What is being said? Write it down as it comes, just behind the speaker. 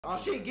Oh,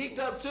 she geeked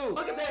up too.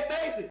 Look at their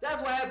faces.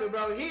 That's what happened,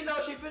 bro. He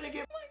knows she finna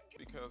get.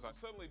 Because I'm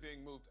suddenly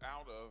being moved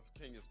out of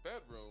Kenya's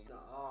bedroom.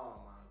 Oh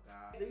my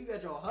God. So you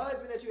got your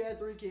husband that you had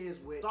 3 kids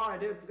with.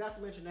 Sorry, I forgot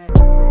to mention that.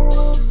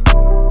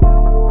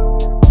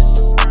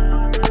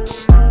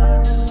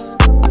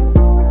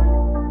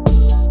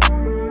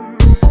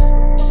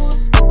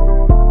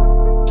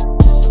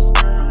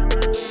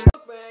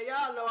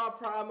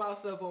 Pride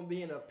myself on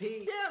being a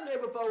P. Damn near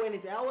before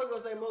anything. I wasn't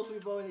gonna say mostly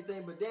before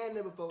anything, but damn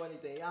near before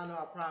anything. Y'all know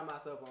I pride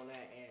myself on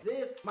that. And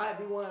this might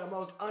be one of the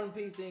most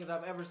un-P things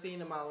I've ever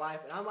seen in my life.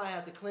 And I might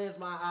have to cleanse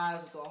my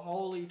eyes with the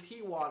holy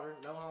P water.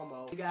 No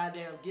homo. You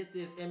goddamn get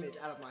this image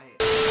out of my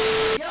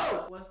head.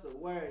 Yo! What's the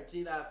word?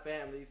 G-Dot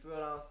family. You feel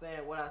what I'm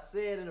saying? What I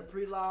said in the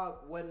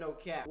pre-log wasn't no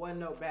cap.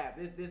 Wasn't no bap.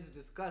 This is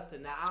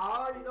disgusting. Now, I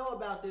already know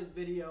about this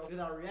video because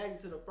I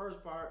reacted to the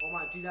first part on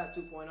my G-Dot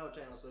 2.0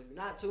 channel. So if you're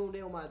not tuned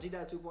in with my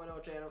G-Dot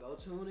 2.0 channel, go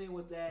tune in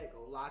with that.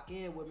 Go lock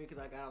in with me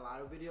because I got a lot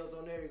of videos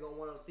on there you're going to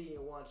want to see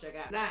and want to check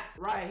out. Now,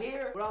 right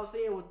here, what I'm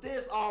seeing with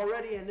this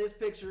already in this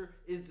picture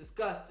is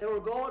disgusting. They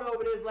were going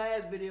over this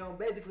last video and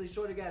basically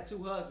Shorty got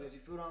 2 husbands.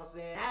 You feel what I'm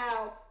saying?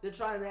 Now, they're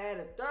trying to add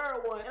a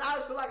 3rd one. And I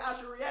just feel like I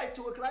should react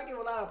to it because I give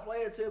a lot of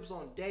player tips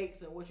on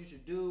dates and what you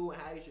should do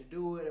and how you should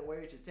do it and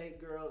where you should take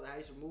girls and how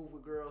you should move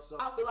with girls. So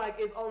I feel like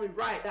it's only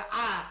right that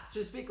I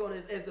should speak on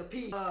this as the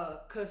P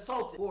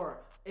consultant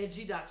for in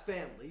G-Dot's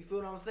family. You feel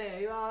what I'm saying?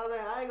 You know what I'm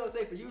saying? I ain't gonna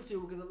say for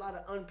YouTube because a lot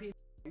of un-P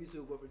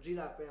YouTube, but for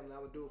G-Dot family,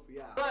 I'm gonna do it for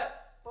y'all.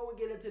 But before we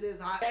get into this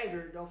hot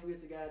banger, don't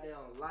forget to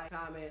goddamn like,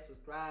 comment,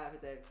 subscribe,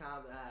 hit that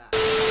comment.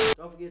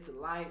 Don't forget to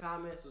like,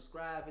 comment,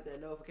 subscribe, hit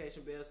that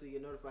notification bell so you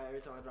get notified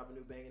every time I drop a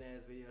new banging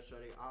ass video.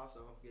 Shorty.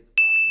 Also, don't forget to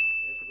follow me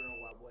on Instagram,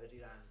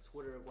 WildBoyGDot, and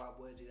Twitter,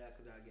 WildBoyGDot,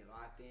 because y'all get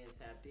locked in,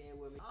 tapped in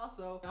with me.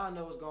 Also, y'all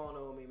know what's going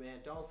on with me,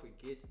 man. Don't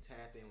forget to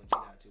tap in with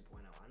G-Dot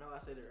 2.0. I know I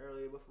said it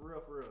earlier, but for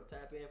real,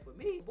 tap in for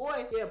me.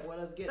 Boy, yeah, boy,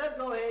 let's get it. Let's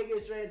go ahead and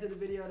get straight into the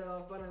video,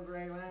 though. Fun and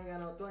great. I ain't got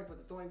no thorn, but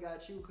the thorn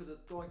got you because the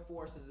thorn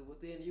force is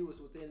within you, it's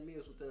within me,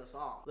 it's within us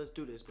all. Let's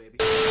do this, baby.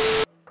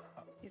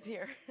 He's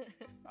here.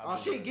 Oh,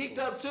 she geeked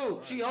up too.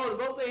 She holding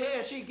both their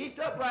hands. She geeked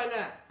up right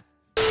now.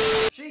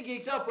 She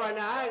geeked up right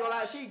now. I ain't gonna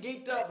lie. She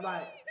geeked up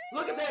like.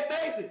 Look at their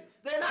faces.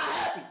 They're not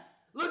happy.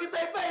 Look at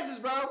their faces,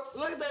 bro.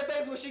 Look at their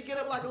faces when she get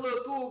up like a little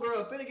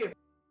schoolgirl. Finna get.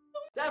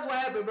 That's what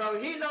happened,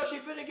 bro. He knows she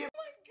finna get.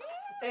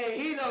 And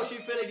he knows she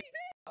finna get.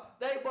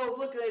 They both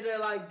look at each other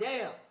like,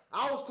 damn.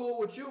 I was cool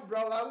with you,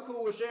 bro. I'm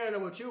cool with sharing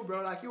it with you,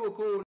 bro. Like you were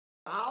cool.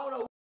 I don't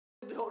know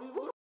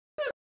who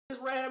this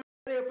random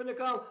finna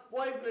come.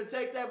 Boy, he finna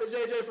take that with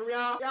JJ from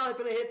y'all. Y'all ain't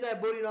finna hit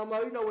that booty no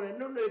more. You know when a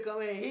new nigga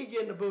come in, he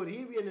getting the booty.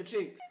 He be in the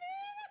cheeks.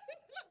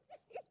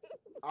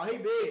 Oh, he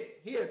big.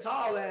 He a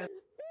tall ass.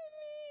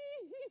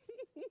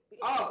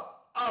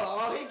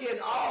 Oh, he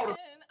getting all the. I'm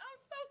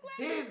so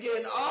glad. He's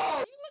getting all.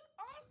 You look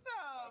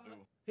awesome.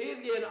 He's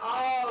getting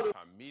all the.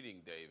 I'm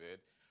meeting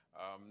David.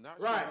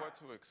 Not Right. sure what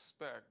to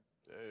expect.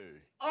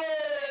 Hey.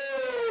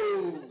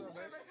 Oh!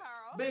 Remember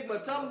Carl? Big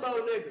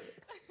Matumbo nigga.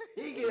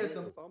 He getting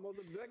some. It's almost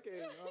a decade, you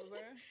know what I'm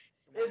saying?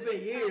 It's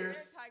been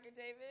years. Tiger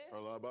David. Heard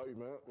a lot about you,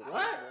 man.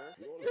 What?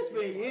 It's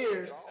been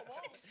years. The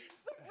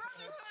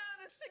brotherhood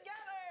is together.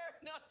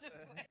 No, just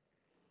playing.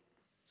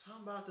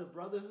 Talking about the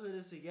brotherhood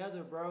is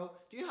together, bro.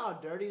 Do you know how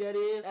dirty that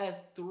is? That's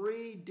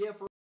 3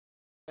 different.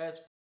 That's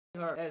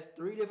her. That's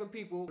 3 different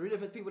people. 3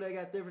 different people that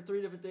got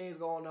 3 different things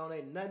going on.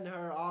 Ain't nothing to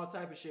her. All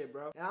type of shit,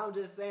 bro. And I'm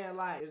just saying,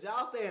 like, is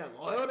y'all staying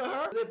loyal to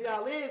her? If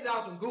y'all is,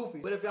 y'all some goofy.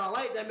 But if y'all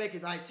like, that make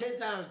it like 10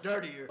 times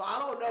dirtier. So I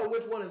don't know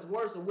which one is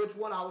worse or which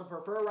one I would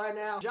prefer right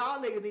now.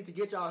 Y'all niggas need to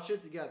get y'all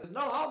shit together. There's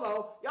no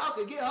homo. Y'all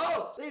can get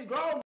hoes. These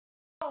grown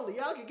only.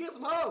 Y'all can get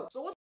some hoes.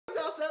 So what the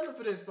y'all settling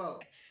for this for?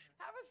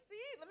 Have a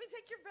seat. Let me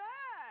take your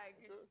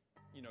bag.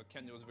 You know,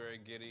 Kenya was very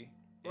giddy,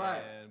 Right.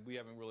 and we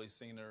haven't really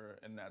seen her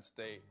in that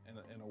state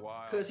in a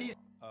while. Cause he's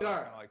kind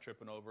her. of like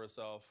tripping over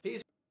herself.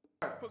 He's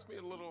her. Puts me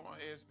a little on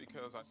edge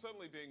because I'm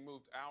suddenly being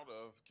moved out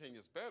of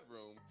Kenya's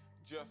bedroom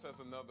just as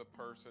another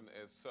person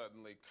is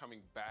suddenly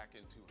coming back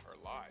into her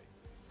life.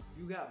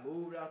 You got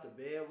moved out the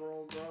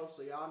bedroom, bro,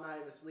 so y'all not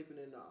even sleeping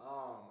in the,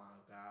 oh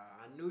my God.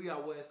 I knew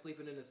y'all wasn't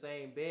sleeping in the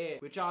same bed,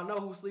 but y'all know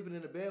who's sleeping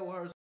in the bed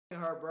with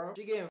her, bro.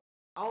 She getting,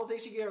 I don't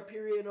think she get her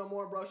period no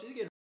more, bro. She's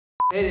getting.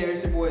 Hey there,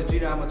 it's your boy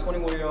G-Dot. I'm a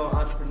 21-year-old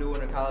entrepreneur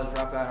and a college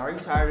dropout. Are you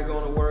tired of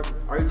going to work?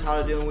 Are you tired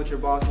of dealing with your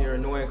boss and your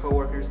annoying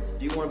coworkers?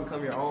 Do you want to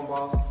become your own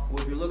boss?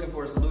 Well, if you're looking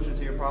for a solution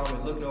to your problem,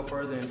 then look no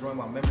further and join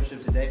my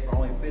membership today. For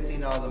only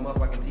 $15 a month,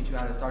 I can teach you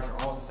how to start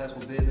your own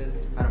successful business,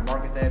 how to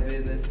market that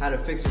business, how to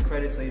fix your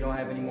credit so you don't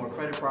have any more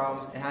credit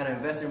problems, and how to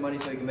invest your money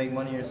so you can make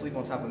money in your sleep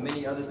on top of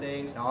many other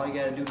things. Now, all you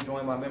got to do to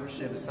join my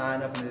membership is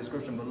sign up in the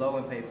description below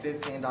and pay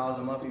 $15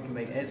 a month. You can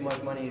make as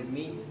much money as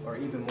me or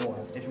even more.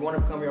 If you want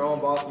to become your own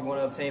boss and you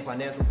want to obtain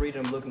financial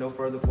freedom, look no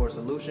further for a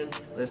solution.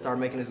 Let's start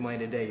making this money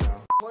today,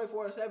 y'all.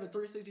 24/7,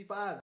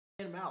 365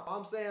 in and out.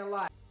 I'm saying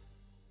like.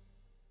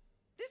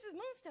 This is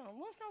Moonstone.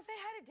 Moonstone, say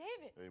hi to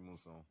David. Hey,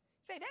 Moonstone.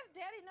 Say, that's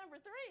daddy number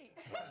 3.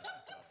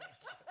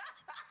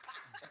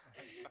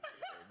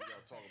 We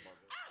gotta talk about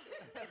that.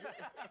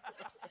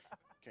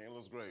 Kane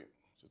looks great.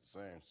 Just the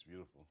same. She's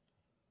beautiful.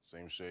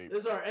 same shape.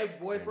 This is her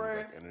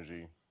ex-boyfriend? Same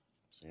energy,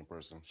 same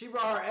person. She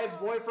brought her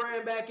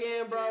ex-boyfriend back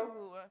in, bro.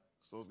 Ooh.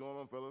 So what's going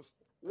on, fellas?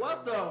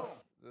 What the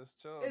Just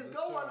chill. is just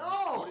going chill.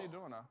 on? What are you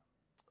doing now?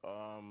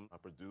 I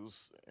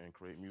produce and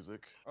create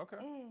music. Okay,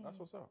 that's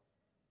what's up.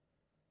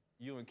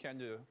 You and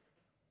Kenya,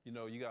 you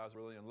know, you guys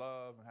were really in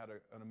love and had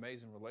an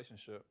amazing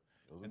relationship,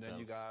 It was and then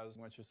you intense. guys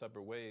went your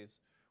separate ways.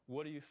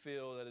 What do you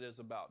feel that it is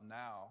about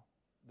now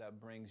that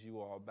brings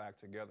you all back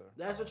together?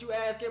 That's what you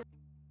asking?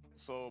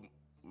 So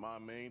my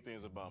main thing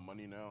is about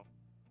money now.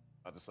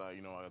 I decided,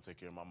 you know, I gotta take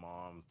care of my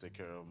mom, take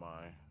care of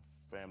my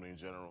family in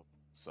general.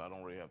 So I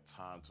don't really have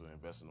time to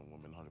invest in a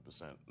woman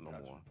 100% no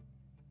Gotcha. more.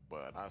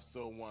 But I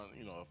still want,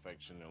 you know,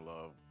 affection and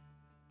love.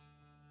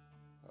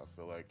 I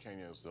feel like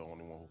Kenya is the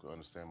only one who can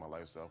understand my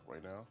lifestyle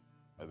right now.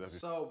 I definitely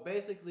So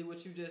basically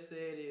what you just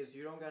said is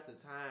you don't got the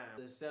time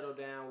to settle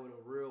down with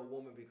a real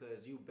woman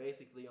because you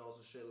basically on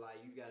some shit like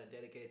you gotta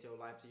dedicate your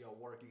life to your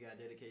work, you gotta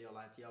dedicate your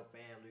life to your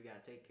family, you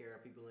gotta take care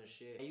of people and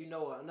shit. And you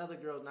know another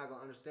girl's not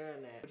gonna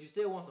understand that, but you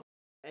still want some.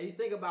 And you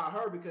think about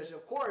her because,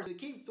 of course, to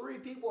keep 3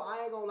 people,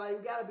 I ain't gonna lie, you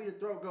gotta be the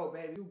throat goat,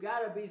 baby. You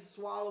gotta be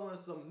swallowing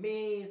some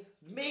mean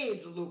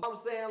Jalou. I'm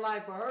saying,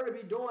 like, for her to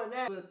be doing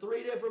that with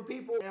 3 different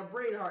people and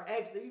bring her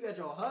ex, you got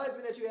your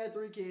husband that you had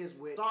 3 kids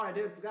with. Sorry,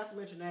 I forgot to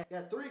mention that. You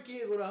got 3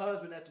 kids with a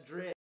husband that's a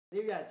dread.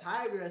 Then you got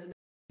Tiger that's a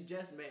she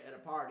just met at a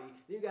party.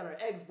 Then you got her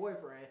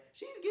ex-boyfriend.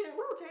 She's getting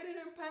rotated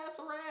and passed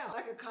around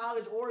like a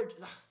college origin.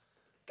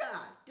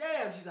 God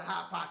damn, she's a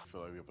hot pocket.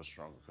 feel like we have a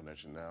stronger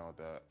connection now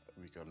that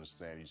we can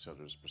understand each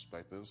other's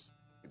perspectives.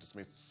 It just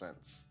makes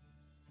sense.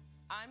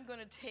 I'm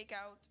gonna take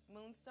out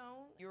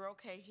Moonstone. You're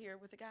okay here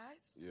with the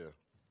guys? Yeah.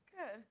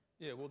 Good.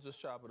 Yeah, we'll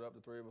just chop it up.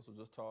 The 3 of us will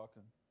just talk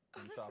and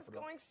Oh, this chop is it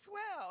up. going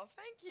swell.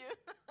 Thank you.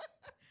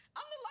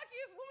 I'm the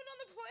luckiest woman on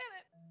the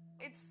planet.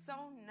 It's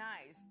so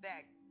nice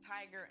that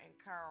Tiger and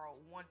Carl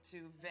want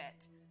to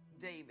vet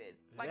David.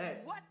 Like,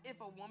 Yeah. what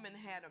if a woman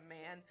had a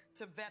man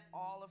to vet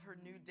all of her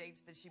new dates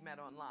that she met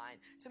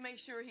online, to make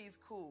sure he's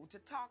cool, to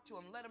talk to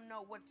him, let him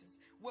know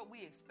what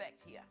we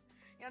expect here?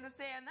 You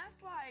understand?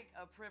 That's like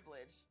a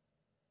privilege.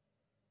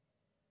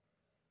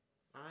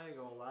 I ain't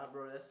gonna lie,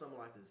 bro. That's some of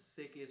like the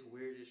sickest,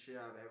 weirdest shit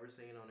I've ever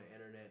seen on the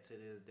internet to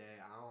this day.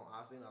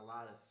 I've seen a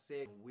lot of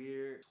sick,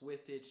 weird,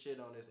 twisted shit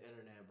on this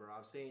internet, bro.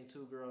 I've seen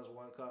 2 girls,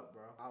 1 cup,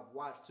 bro. I've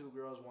watched 2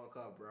 girls, 1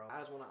 cup, bro. I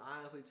just want to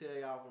honestly tell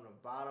y'all from the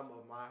bottom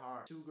of my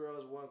heart, 2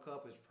 girls, 1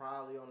 cup is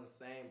probably on the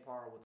same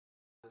par with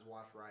this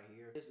watch right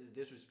here. This is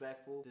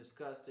disrespectful,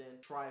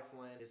 disgusting,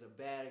 trifling. It's a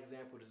bad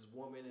example to this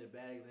woman and a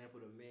bad example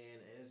to men.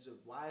 And it's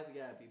just, why does it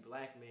gotta be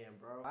black men,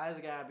 bro? Why does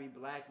it gotta be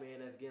black men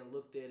that's getting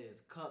looked at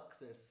as cucks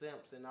and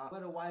simps and all?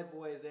 Where the white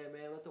boys at,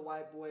 man? Let the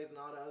white boys and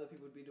all the other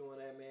people be doing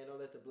that, man. Don't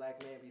let the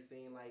black man be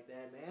seen like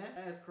that,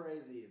 man. That's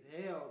crazy as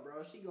hell,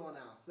 bro. She going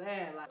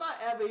outside. Like, if I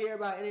ever hear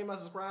about any of my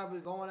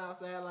subscribers going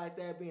outside like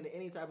that, being in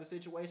any type of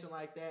situation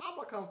like that,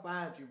 I'ma come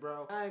find you,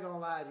 bro. I ain't gonna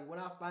lie to you. When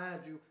I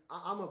find you,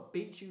 I'ma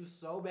beat you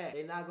so bad.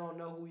 They not gonna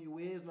know who you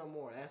is no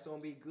more. That's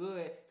gonna be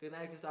good, cause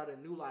now you can start a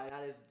new life.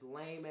 Now this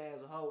lame ass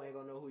hoe ain't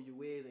gonna know who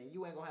you is, and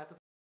you ain't gonna have to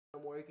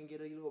no more. You can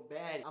get a little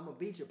baddie. I'ma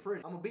beat you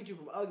pretty. I'ma beat you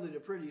from ugly to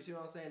pretty. You see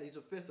what I'm saying? These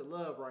are fists of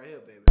love right here,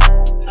 baby.